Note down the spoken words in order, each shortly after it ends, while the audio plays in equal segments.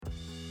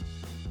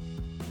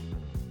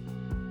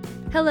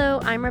Hello,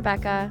 I'm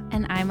Rebecca.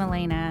 And I'm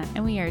Elena,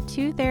 and we are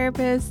two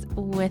therapists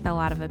with a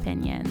lot of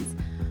opinions.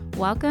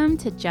 Welcome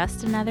to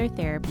Just Another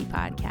Therapy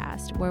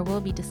podcast, where we'll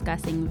be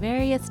discussing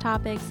various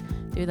topics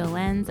through the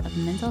lens of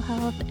mental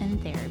health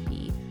and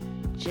therapy,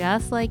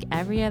 just like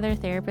every other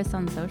therapist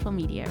on social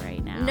media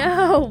right now.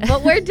 No,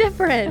 but we're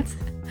different.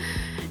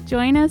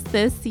 Join us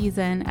this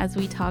season as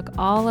we talk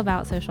all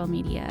about social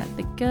media,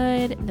 the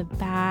good, the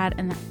bad,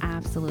 and the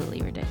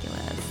absolutely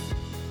ridiculous.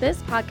 This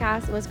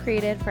podcast was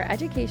created for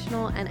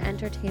educational and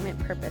entertainment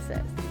purposes.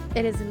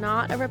 It is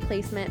not a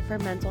replacement for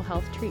mental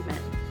health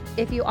treatment.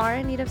 If you are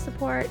in need of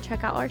support,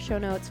 check out our show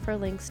notes for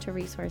links to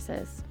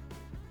resources.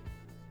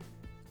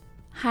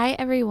 Hi,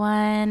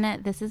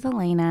 everyone. This is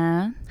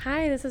Elena.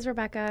 Hi, this is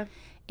Rebecca.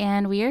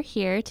 And we are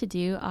here to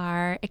do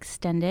our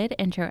extended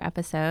intro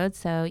episode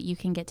so you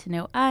can get to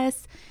know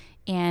us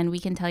and we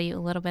can tell you a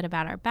little bit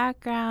about our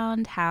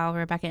background, how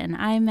Rebecca and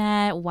I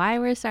met, why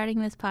we're starting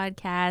this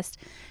podcast,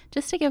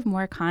 just to give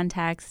more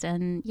context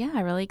and,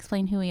 really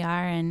explain who we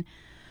are and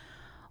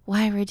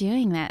why we're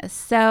doing this.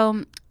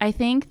 So I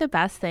think the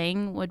best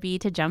thing would be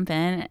to jump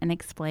in and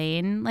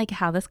explain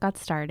how this got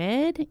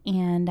started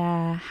and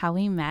how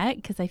we met,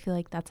 because I feel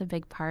like that's a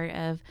big part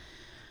of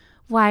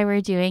why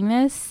we're doing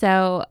this.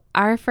 So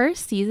our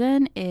first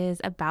season is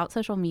about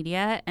social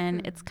media,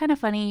 and it's kind of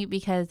funny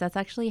because that's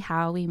actually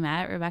how we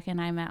met. Rebecca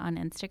and I met on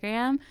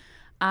Instagram.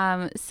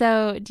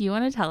 So do you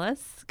want to tell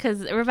us?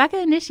 Because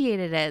Rebecca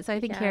initiated it, so I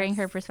think hearing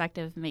her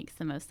perspective makes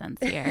the most sense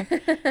here.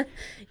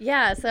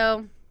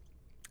 So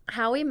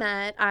how we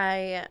met,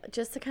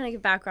 just to kind of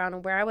give background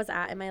on where I was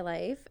at in my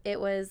life,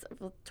 it was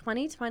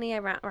 2020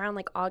 around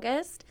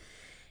August,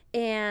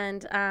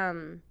 and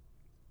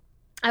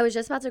I was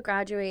just about to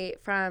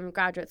graduate from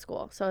graduate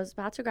school. So I was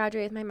about to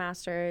graduate with my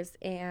master's,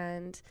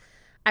 and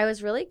I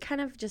was really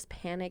kind of just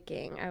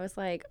panicking. I was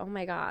like, oh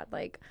my God,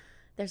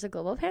 there's a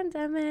global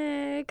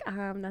pandemic,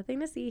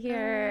 nothing to see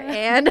here.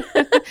 And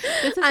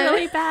this is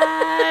really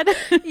bad.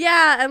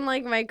 Yeah. And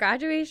my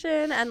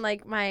graduation and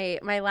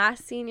my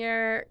last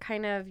senior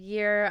kind of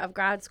year of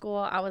grad school,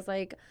 I was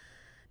like,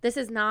 this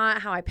is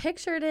not how I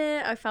pictured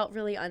it. I felt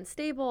really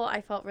unstable.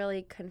 I felt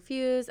really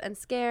confused and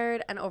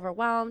scared and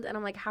overwhelmed. And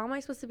I'm like, how am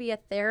I supposed to be a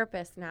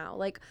therapist now?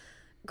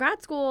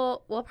 Grad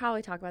school, we'll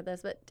probably talk about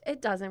this, but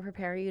it doesn't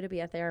prepare you to be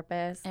a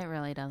therapist. It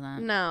really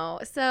doesn't. No.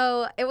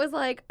 So it was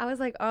I was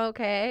like,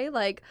 okay,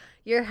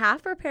 you're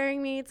half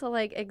preparing me to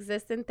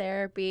exist in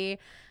therapy.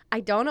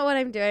 I don't know what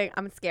I'm doing.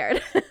 I'm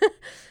scared.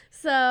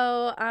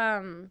 So,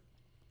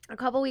 a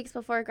couple weeks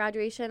before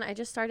graduation, I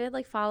just started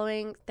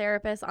following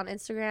therapists on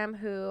Instagram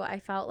who I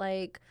felt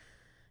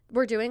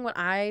were doing what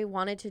I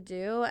wanted to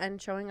do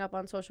and showing up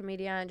on social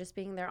media and just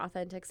being their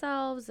authentic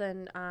selves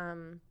and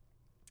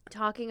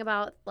talking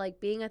about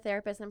being a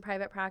therapist in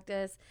private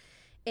practice.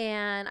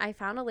 And I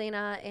found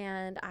Elena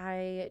and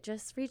I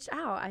just reached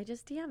out. I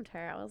just DM'd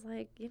her. I was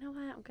like, you know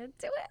what? I'm going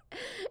to do it.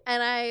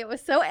 And I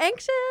was so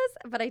anxious,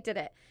 but I did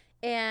it.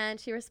 And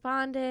she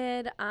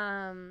responded.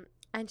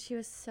 And she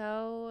was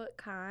so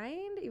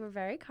kind. You were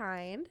very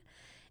kind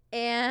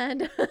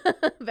and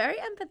very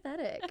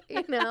empathetic,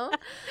 So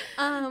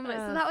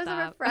that was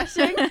a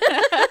refreshing,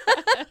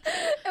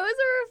 it was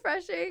a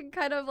refreshing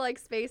kind of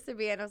space to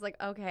be in. I was like,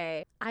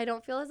 okay, I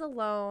don't feel as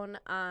alone.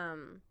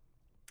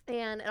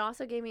 And it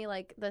also gave me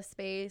the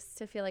space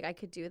to feel like I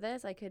could do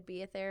this. I could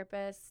be a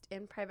therapist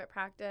in private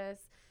practice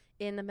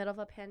in the middle of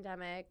a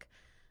pandemic.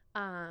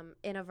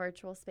 In a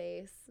virtual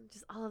space,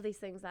 just all of these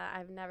things that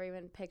I've never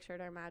even pictured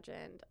or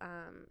imagined.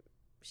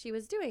 She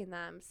was doing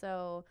them.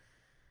 So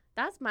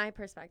that's my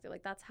perspective.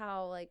 That's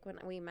how, when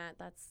we met,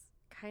 that's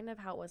kind of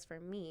how it was for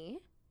me.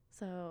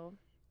 So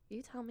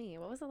you tell me,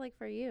 what was it like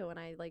for you when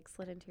I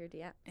slid into your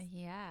DMs?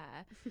 Yeah.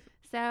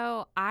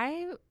 So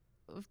I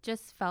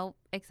just felt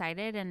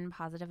excited and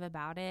positive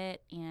about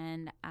it.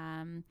 And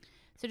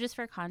so just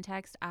for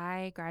context,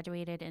 I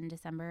graduated in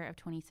December of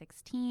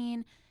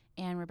 2016.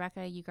 And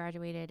Rebecca, you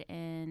graduated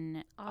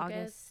in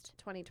August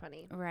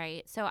 2020.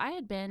 Right. So I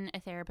had been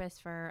a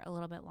therapist for a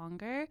little bit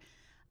longer.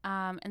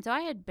 And so I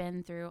had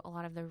been through a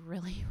lot of the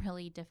really,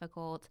 really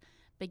difficult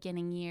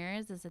beginning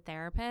years as a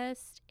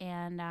therapist.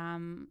 And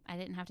I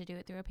didn't have to do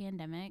it through a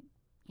pandemic.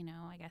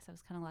 I guess I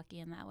was kind of lucky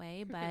in that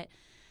way. But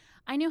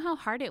I knew how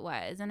hard it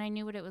was. And I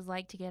knew what it was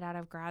like to get out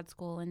of grad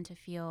school and to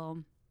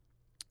feel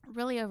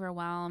really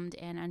overwhelmed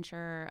and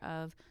unsure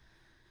of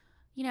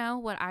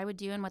what I would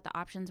do and what the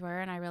options were.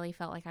 And I really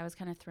felt like I was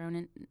kind of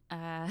thrown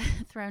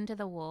to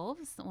the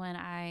wolves when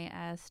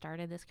I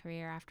started this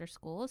career after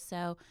school.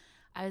 So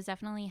I was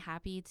definitely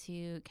happy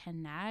to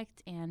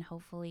connect and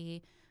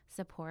hopefully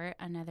support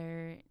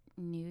another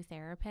new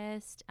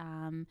therapist.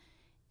 And,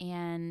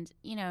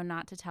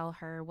 not to tell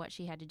her what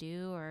she had to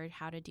do or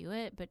how to do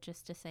it, but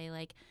just to say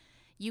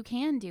you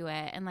can do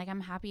it. And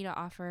I'm happy to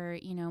offer,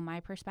 my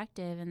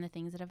perspective and the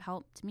things that have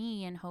helped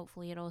me, and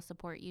hopefully it'll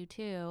support you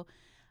too.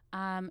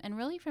 And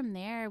really from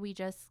there, we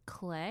just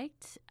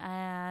clicked.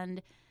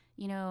 And,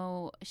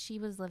 she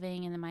was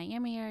living in the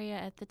Miami area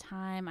at the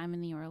time. I'm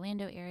in the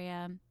Orlando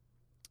area.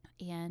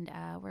 and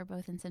we're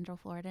both in Central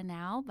Florida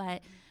now,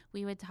 but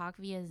we would talk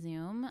via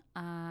Zoom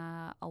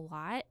a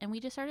lot, and we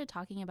just started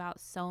talking about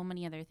so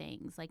many other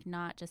things, like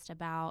not just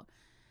about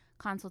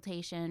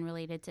consultation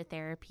related to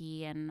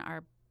therapy and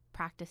our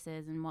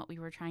practices and what we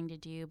were trying to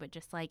do, but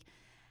just like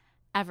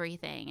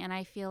everything. And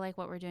I feel like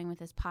what we're doing with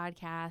this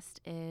podcast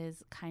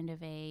is kind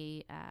of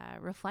a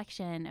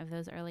reflection of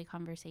those early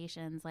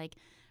conversations. Like,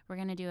 we're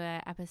going to do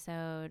a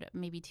episode,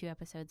 maybe 2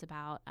 episodes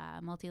about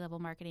multi-level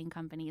marketing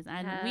companies.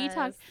 And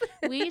Yes.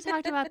 we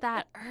talked about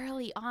that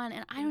early on,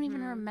 and I don't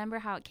even remember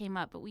how it came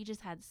up, but we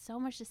just had so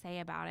much to say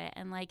about it.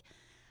 And like,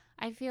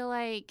 I feel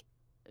like,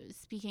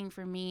 speaking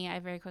for me, I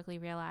very quickly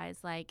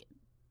realized like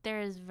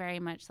there is very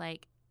much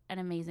like an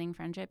amazing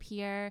friendship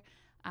here,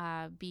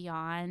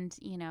 beyond,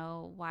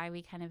 why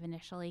we kind of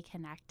initially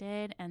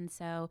connected. And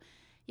so,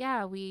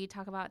 yeah, we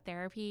talk about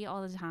therapy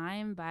all the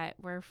time, but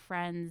we're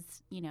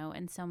friends,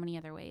 in so many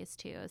other ways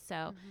too.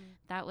 So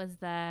that was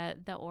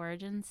the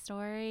origin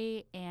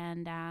story.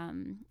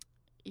 And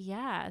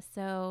yeah,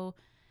 so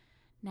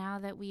now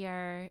that we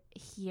are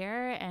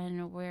here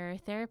and we're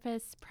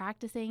therapists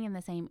practicing in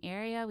the same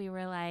area, we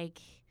were like,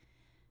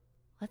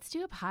 let's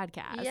do a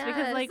podcast.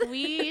 Because like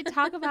we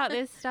talk about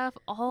this stuff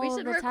all the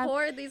time. We should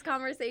record these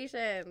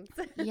conversations.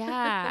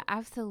 Yeah,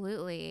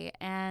 absolutely.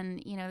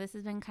 And, this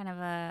has been kind of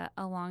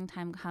a long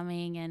time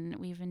coming, and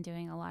we've been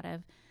doing a lot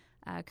of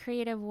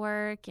creative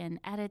work and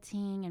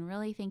editing and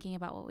really thinking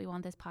about what we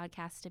want this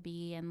podcast to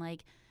be. And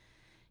like,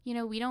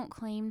 we don't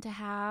claim to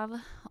have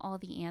all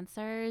the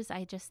answers.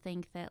 I just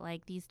think that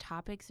like these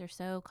topics are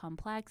so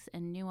complex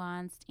and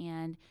nuanced,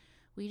 and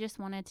we just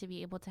wanted to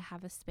be able to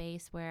have a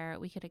space where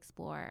we could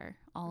explore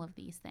all of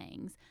these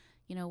things.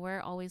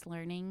 We're always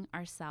learning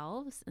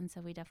ourselves, and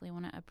so we definitely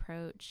want to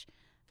approach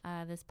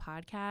this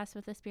podcast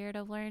with the spirit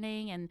of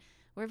learning. And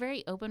we're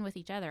very open with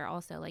each other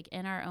also. Like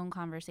in our own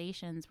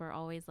conversations, we're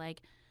always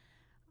like,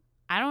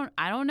 I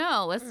don't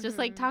know. Let's just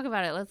like talk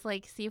about it. Let's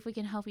like see if we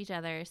can help each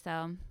other.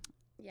 So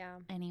yeah.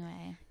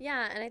 Anyway.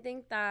 Yeah, and I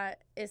think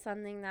that is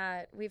something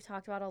that we've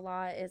talked about a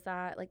lot, is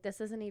that like this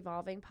is an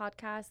evolving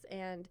podcast,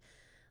 and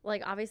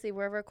like obviously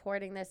we're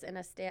recording this in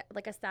a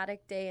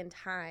static day and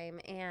time,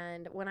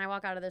 and when I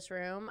walk out of this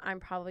room, I'm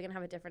probably gonna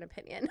have a different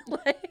opinion.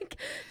 Like,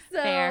 so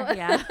fair,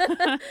 yeah.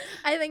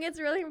 I think it's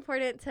really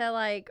important to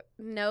like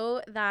know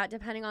that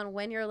depending on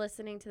when you're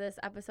listening to this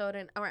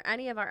episode or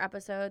any of our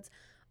episodes,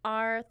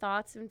 our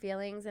thoughts and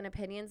feelings and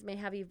opinions may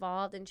have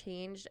evolved and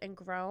changed and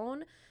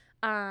grown.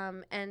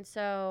 And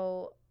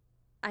so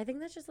I think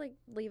let's just like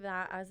leave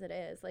that as it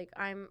is. Like,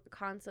 I'm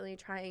constantly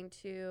trying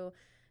to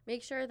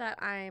make sure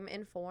that I'm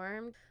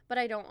informed, but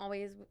I don't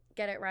always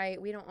get it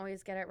right. We don't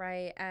always get it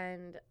right.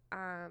 And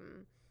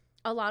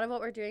a lot of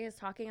what we're doing is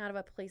talking out of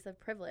a place of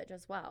privilege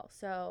as well.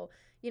 So,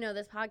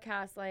 this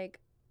podcast, like,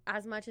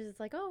 as much as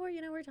it's like, oh,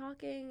 we're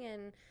talking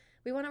and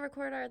we want to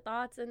record our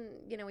thoughts, and,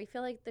 we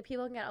feel like the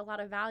people can get a lot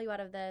of value out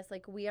of this.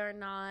 Like, we are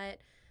not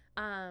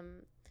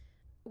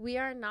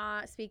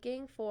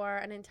speaking for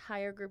an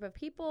entire group of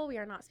people. We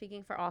are not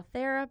speaking for all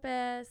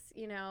therapists.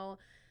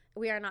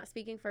 We are not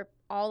speaking for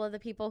all of the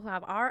people who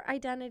have our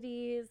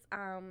identities.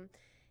 And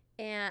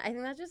I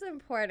think that's just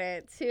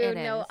important to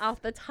know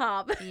off the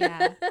top.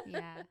 Yeah.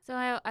 So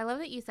I love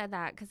that you said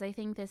that, because I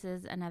think this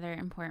is another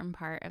important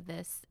part of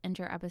this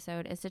intro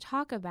episode, is to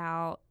talk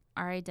about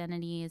our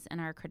identities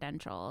and our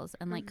credentials,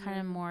 and like kind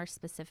of more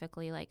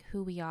specifically like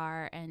who we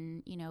are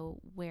and,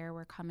 where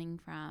we're coming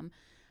from.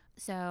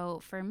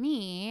 So for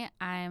me,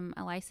 I'm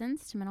a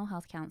licensed mental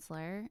health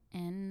counselor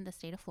in the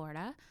state of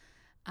Florida.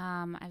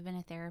 I've been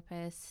a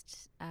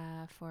therapist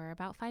for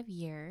about 5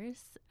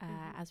 years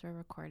as we're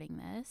recording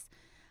this.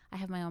 I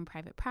have my own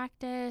private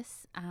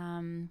practice,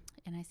 and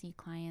I see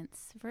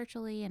clients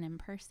virtually and in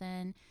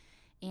person.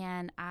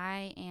 And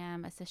I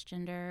am a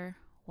cisgender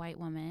white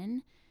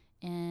woman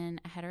in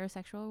a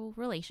heterosexual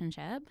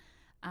relationship.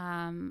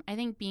 I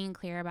think being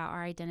clear about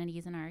our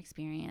identities and our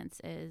experience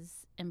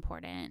is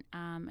important.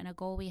 And a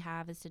goal we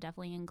have is to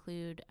definitely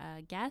include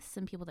guests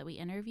and people that we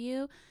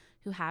interview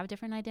who have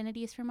different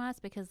identities from us,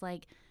 because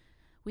like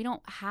we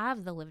don't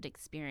have the lived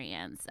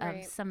experience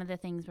of some of the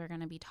things we're going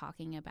to be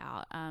talking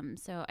about.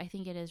 So I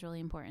think it is really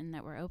important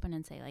that we're open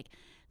and say like,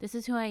 this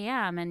is who I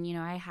am. And,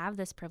 I have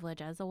this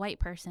privilege as a white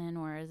person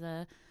or as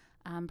a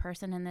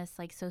person in this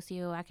like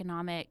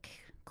socioeconomic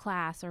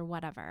class or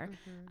whatever.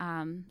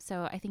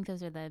 So I think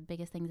those are the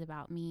biggest things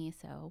about me.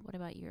 So what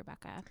about you,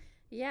 Rebecca?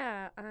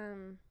 Yeah.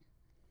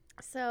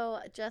 So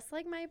just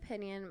like my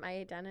opinion, my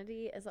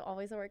identity is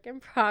always a work in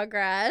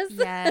progress.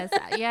 Yes.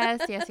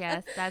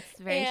 That's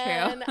very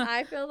true. And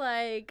I feel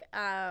like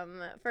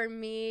for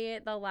me,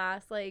 the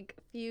last like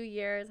few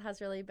years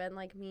has really been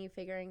like me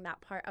figuring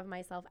that part of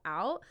myself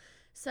out.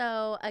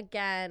 So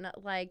again,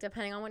 like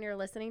depending on when you're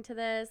listening to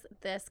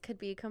this could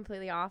be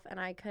completely off, and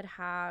I could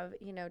have,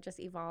 just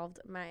evolved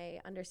my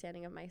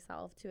understanding of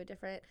myself to a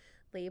different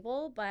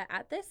label. But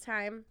at this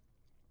time,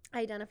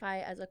 I identify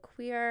as a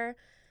queer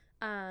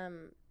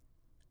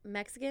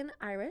Mexican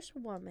Irish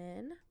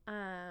woman.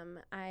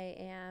 I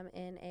am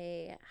in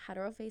a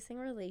hetero-facing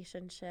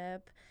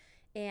relationship,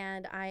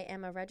 and I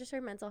am a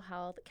registered mental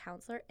health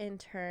counselor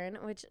intern,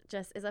 which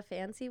just is a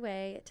fancy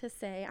way to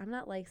say I'm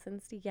not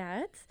licensed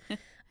yet.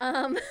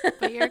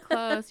 But you're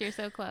close. You're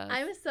so close.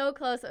 I'm so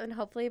close, and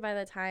hopefully by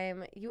the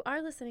time you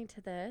are listening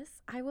to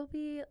this, I will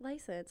be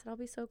licensed, and I'll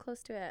be so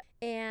close to it.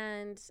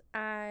 And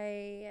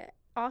I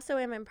also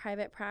am in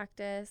private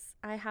practice.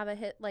 I have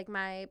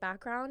my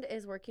background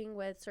is working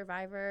with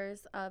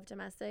survivors of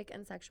domestic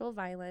and sexual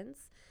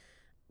violence,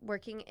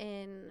 working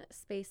in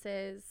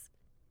spaces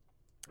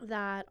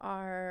that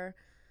are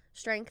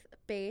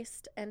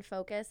strength-based and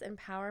focus,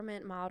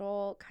 empowerment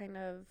model kind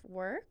of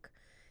work.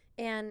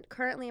 And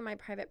currently in my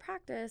private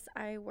practice,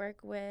 I work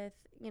with,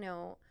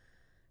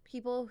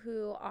 people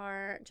who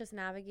are just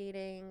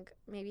navigating,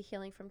 maybe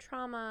healing from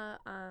trauma,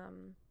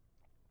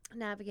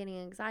 navigating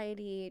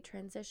anxiety,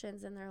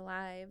 transitions in their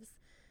lives.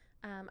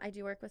 I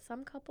do work with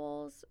some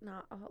couples,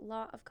 not a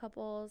lot of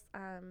couples.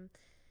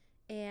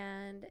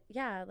 And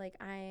yeah, like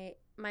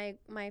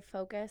my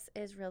focus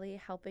is really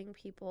helping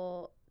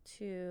people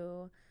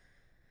to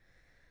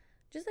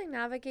just like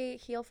navigate,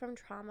 heal from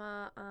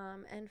trauma,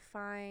 and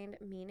find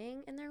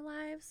meaning in their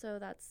lives. So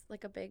that's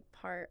like a big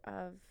part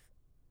of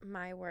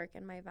my work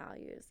and my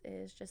values,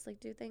 is just like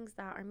do things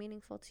that are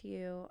meaningful to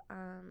you.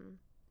 And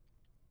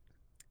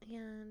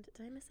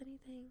did I miss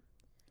anything?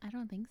 I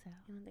don't think so.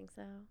 You don't think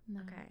so? No.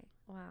 Okay.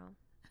 Wow.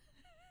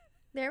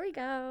 There we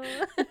go.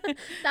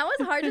 That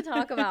was hard to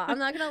talk about. I'm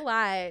not going to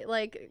lie.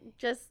 Like,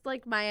 just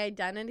like my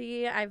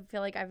identity, I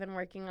feel like I've been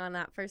working on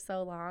that for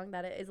so long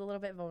that it is a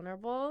little bit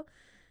vulnerable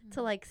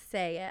to like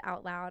say it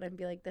out loud and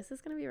be like, this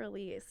is going to be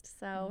released.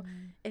 So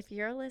if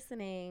you're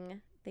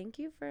listening, thank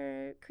you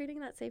for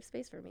creating that safe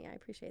space for me. I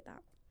appreciate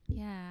that.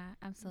 Yeah,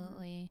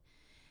 absolutely.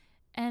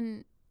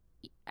 And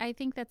I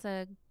think that's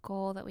a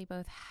goal that we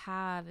both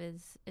have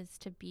is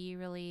to be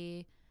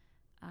really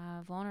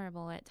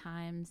vulnerable at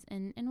times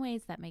in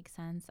ways that make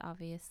sense,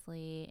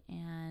 obviously.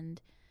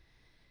 And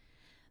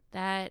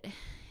that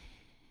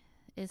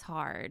is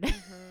hard.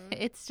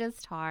 It's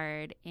just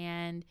hard.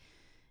 And,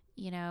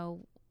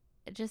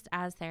 just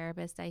as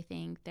therapists, I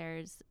think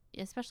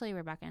especially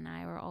Rebecca and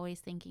I, were always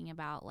thinking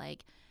about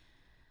like,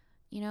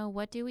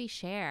 what do we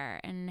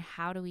share and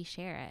how do we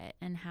share it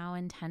and how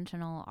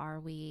intentional are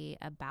we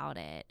about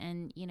it?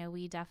 And,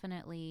 we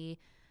definitely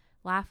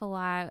laugh a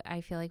lot.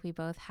 I feel like we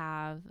both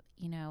have,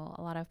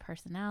 a lot of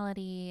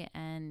personality,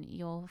 and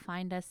you'll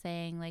find us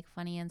saying like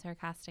funny and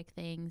sarcastic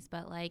things,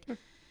 but like,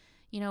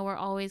 we're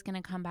always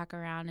going to come back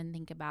around and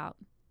think about,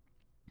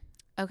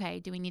 okay,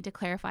 do we need to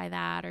clarify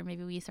that? Or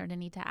maybe we sort of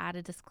need to add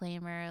a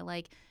disclaimer.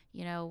 Like,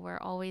 we're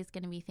always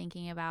going to be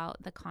thinking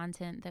about the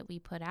content that we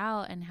put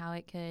out and how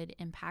it could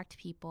impact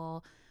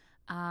people.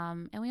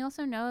 And we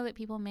also know that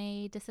people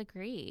may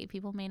disagree.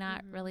 People may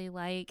not really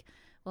like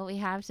what we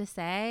have to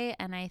say.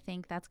 And I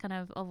think that's kind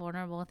of a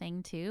vulnerable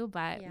thing too,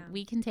 but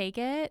we can take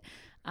it.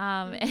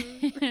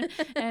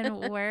 And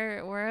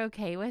we're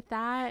okay with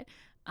that.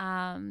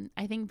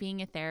 I think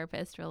being a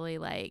therapist really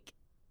like,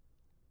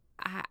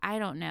 I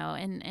don't know.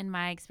 In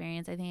my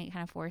experience, I think it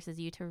kind of forces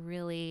you to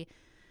really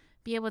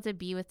be able to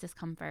be with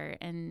discomfort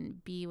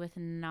and be with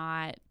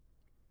not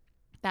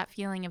that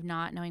feeling of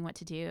not knowing what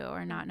to do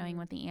or not knowing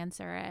what the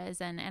answer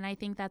is. And I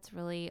think that's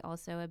really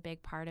also a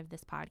big part of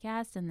this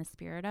podcast, and the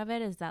spirit of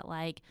it is that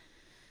like,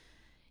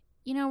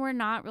 we're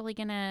not really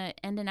going to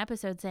end an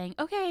episode saying,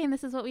 okay, and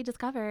this is what we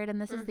discovered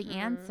and this is the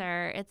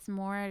answer. It's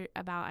more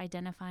about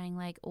identifying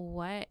like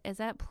what is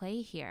at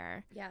play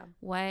here. Yeah.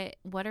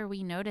 What are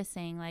we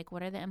noticing? Like,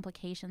 what are the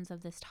implications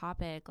of this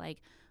topic?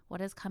 Like, what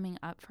is coming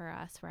up for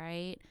us,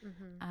 right?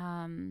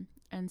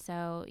 And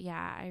so,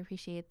 yeah, I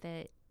appreciate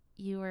that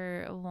you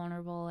were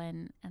vulnerable,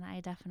 and I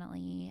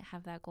definitely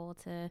have that goal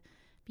to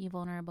be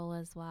vulnerable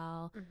as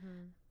well.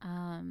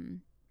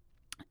 And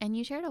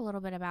you shared a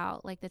little bit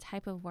about like the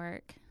type of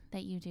work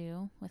that you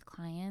do with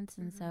clients.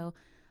 And so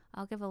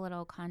I'll give a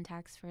little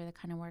context for the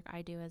kind of work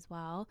I do as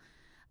well.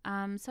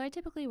 So I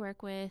typically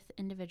work with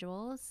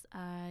individuals,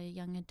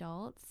 young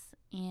adults,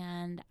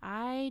 and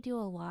I do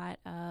a lot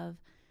of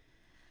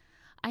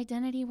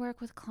identity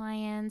work with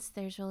clients.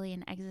 There's really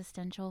an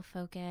existential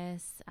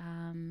focus,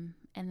 and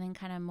then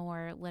kind of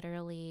more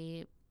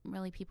literally,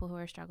 really people who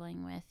are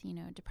struggling with,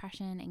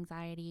 depression,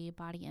 anxiety,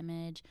 body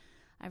image.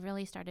 I've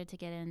really started to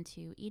get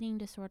into eating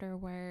disorder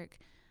work.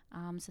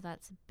 So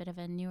that's a bit of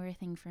a newer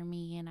thing for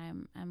me,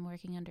 and I'm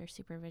working under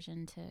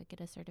supervision to get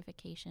a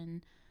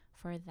certification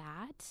for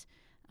that.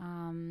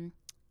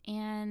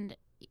 And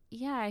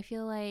yeah, I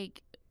feel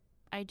like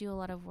I do a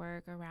lot of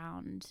work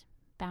around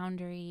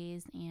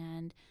boundaries,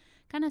 and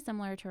kind of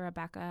similar to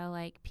Rebecca,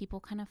 like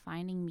people kind of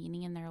finding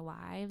meaning in their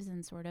lives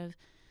and sort of,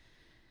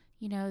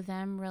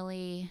 them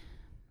really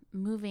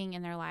moving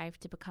in their life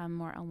to become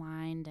more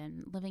aligned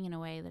and living in a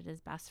way that is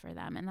best for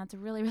them. And that's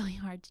really, really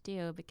hard to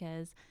do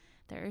because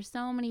there are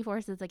so many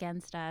forces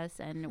against us,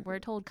 and we're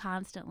told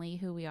constantly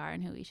who we are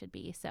and who we should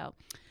be. So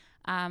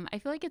I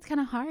feel like it's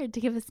kind of hard to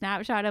give a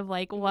snapshot of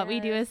like what we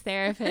do as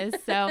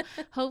therapists. So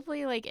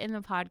hopefully like in the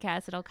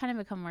podcast, it'll kind of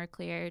become more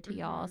clear to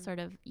y'all sort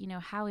of,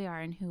 how we are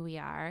and who we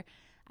are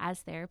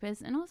as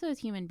therapists and also as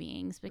human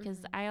beings, because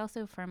I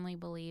also firmly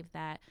believe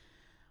that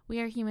we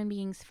are human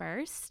beings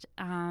first,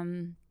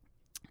 and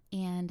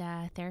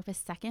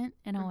therapists second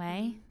in a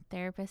way.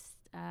 Therapists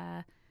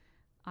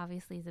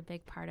obviously is a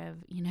big part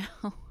of,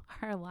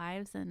 our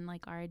lives and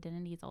like our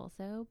identities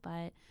also.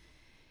 But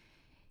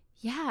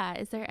yeah,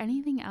 is there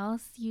anything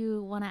else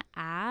you want to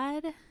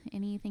add?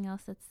 Anything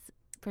else that's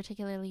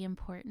particularly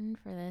important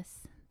for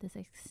this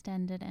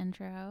extended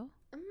intro?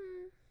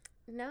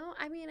 No,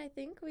 I mean, I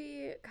think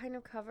we kind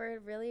of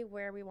covered really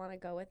where we want to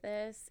go with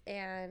this.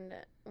 And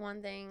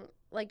one thing,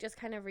 like just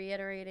kind of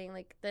reiterating,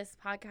 like this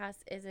podcast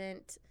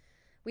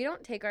we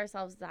don't take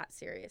ourselves that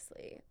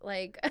seriously.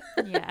 Like,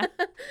 yeah.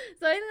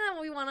 So I think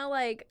that we want to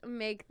like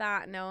make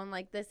that known.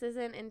 Like this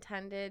isn't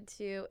intended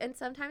to, and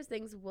sometimes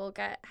things will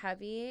get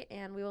heavy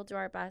and we will do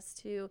our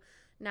best to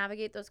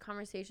navigate those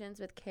conversations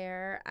with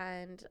care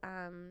and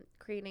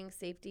creating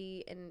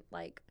safety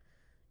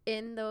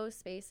in those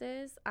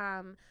spaces.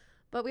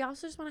 But we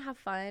also just want to have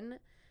fun.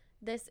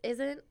 This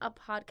isn't a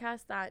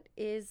podcast that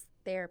is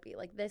therapy.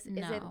 Like this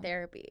isn't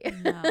therapy.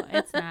 No,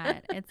 it's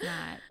not. It's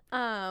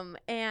not.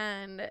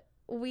 And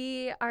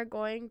we are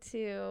going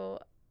to,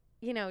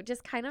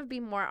 just kind of be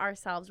more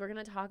ourselves. We're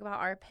going to talk about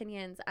our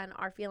opinions and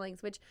our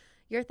feelings, which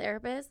your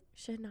therapist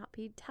should not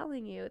be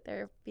telling you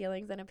their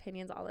feelings and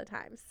opinions all the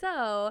time.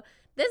 So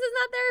this is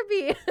not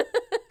therapy.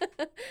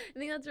 I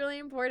think that's really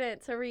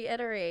important to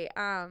reiterate.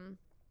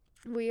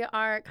 We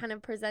are kind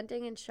of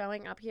presenting and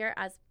showing up here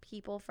as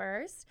people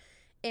first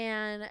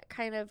and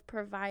kind of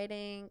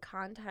providing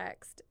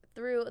context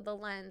through the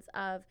lens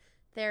of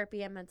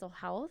therapy and mental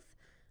health.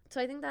 So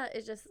I think that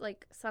is just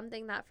like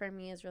something that for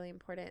me is really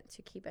important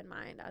to keep in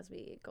mind as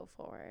we go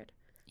forward.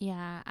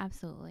 Yeah,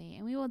 absolutely.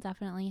 And we will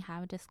definitely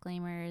have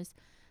disclaimers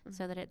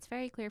so that it's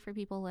very clear for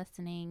people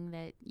listening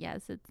that,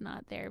 yes, it's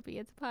not therapy,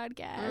 it's a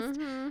podcast.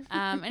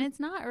 And it's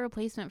not a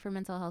replacement for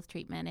mental health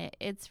treatment.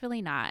 It's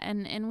really not.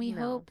 And we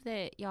hope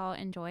that y'all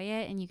enjoy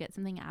it and you get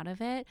something out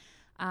of it.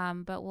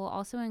 But we'll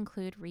also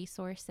include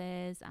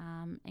resources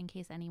in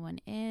case anyone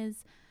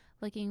is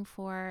looking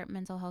for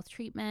mental health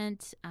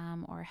treatment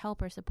or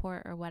help or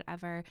support or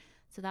whatever.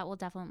 So that will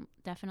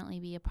definitely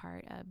be a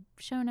part of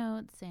show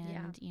notes,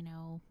 and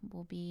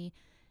we'll be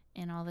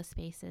in all the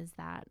spaces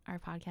that our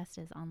podcast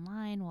is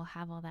online. We'll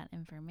have all that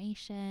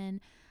information.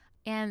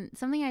 And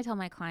something I tell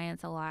my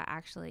clients a lot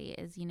actually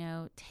is,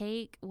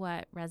 take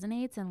what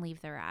resonates and leave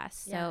the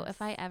rest. Yes. So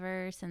if I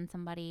ever send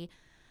somebody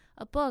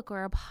a book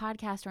or a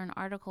podcast or an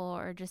article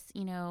or just,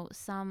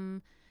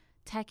 some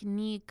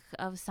technique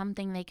of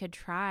something they could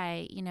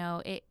try,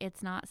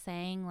 it's not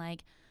saying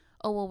like,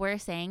 oh, well, we're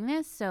saying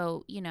this,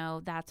 so,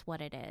 that's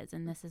what it is,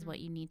 and this is what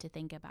you need to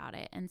think about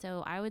it. And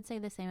so I would say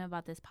the same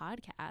about this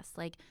podcast.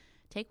 Like,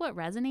 take what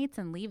resonates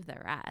and leave the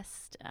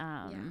rest.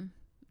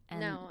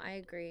 No, I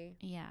agree.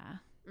 Yeah.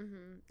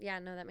 Yeah,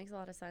 no, that makes a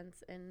lot of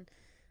sense. And,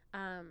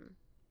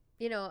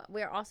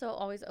 we're also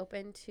always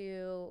open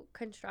to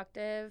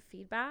constructive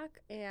feedback.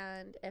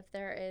 And if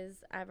there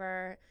is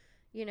ever,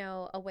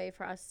 a way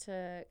for us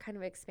to kind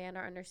of expand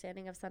our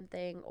understanding of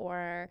something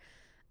or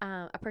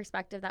a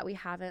perspective that we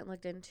haven't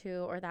looked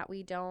into or that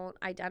we don't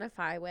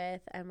identify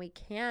with and we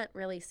can't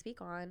really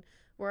speak on,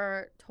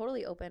 we're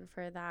totally open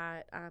for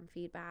that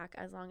feedback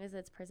as long as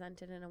it's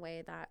presented in a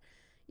way that,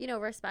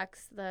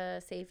 respects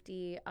the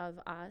safety of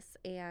us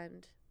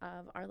and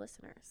of our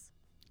listeners.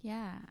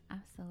 Yeah,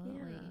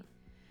 absolutely. Yeah.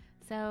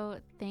 So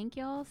thank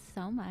y'all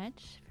so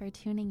much for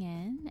tuning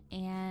in,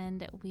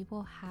 and we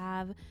will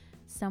have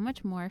so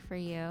much more for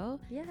you.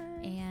 Yes.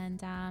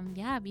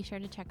 And be sure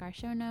to check our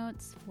show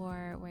notes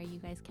for where you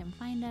guys can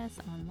find us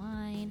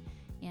online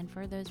and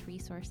for those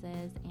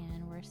resources.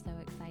 And we're so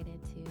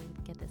excited to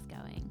get this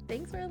going.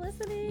 Thanks for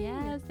listening.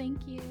 Yes,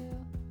 thank you.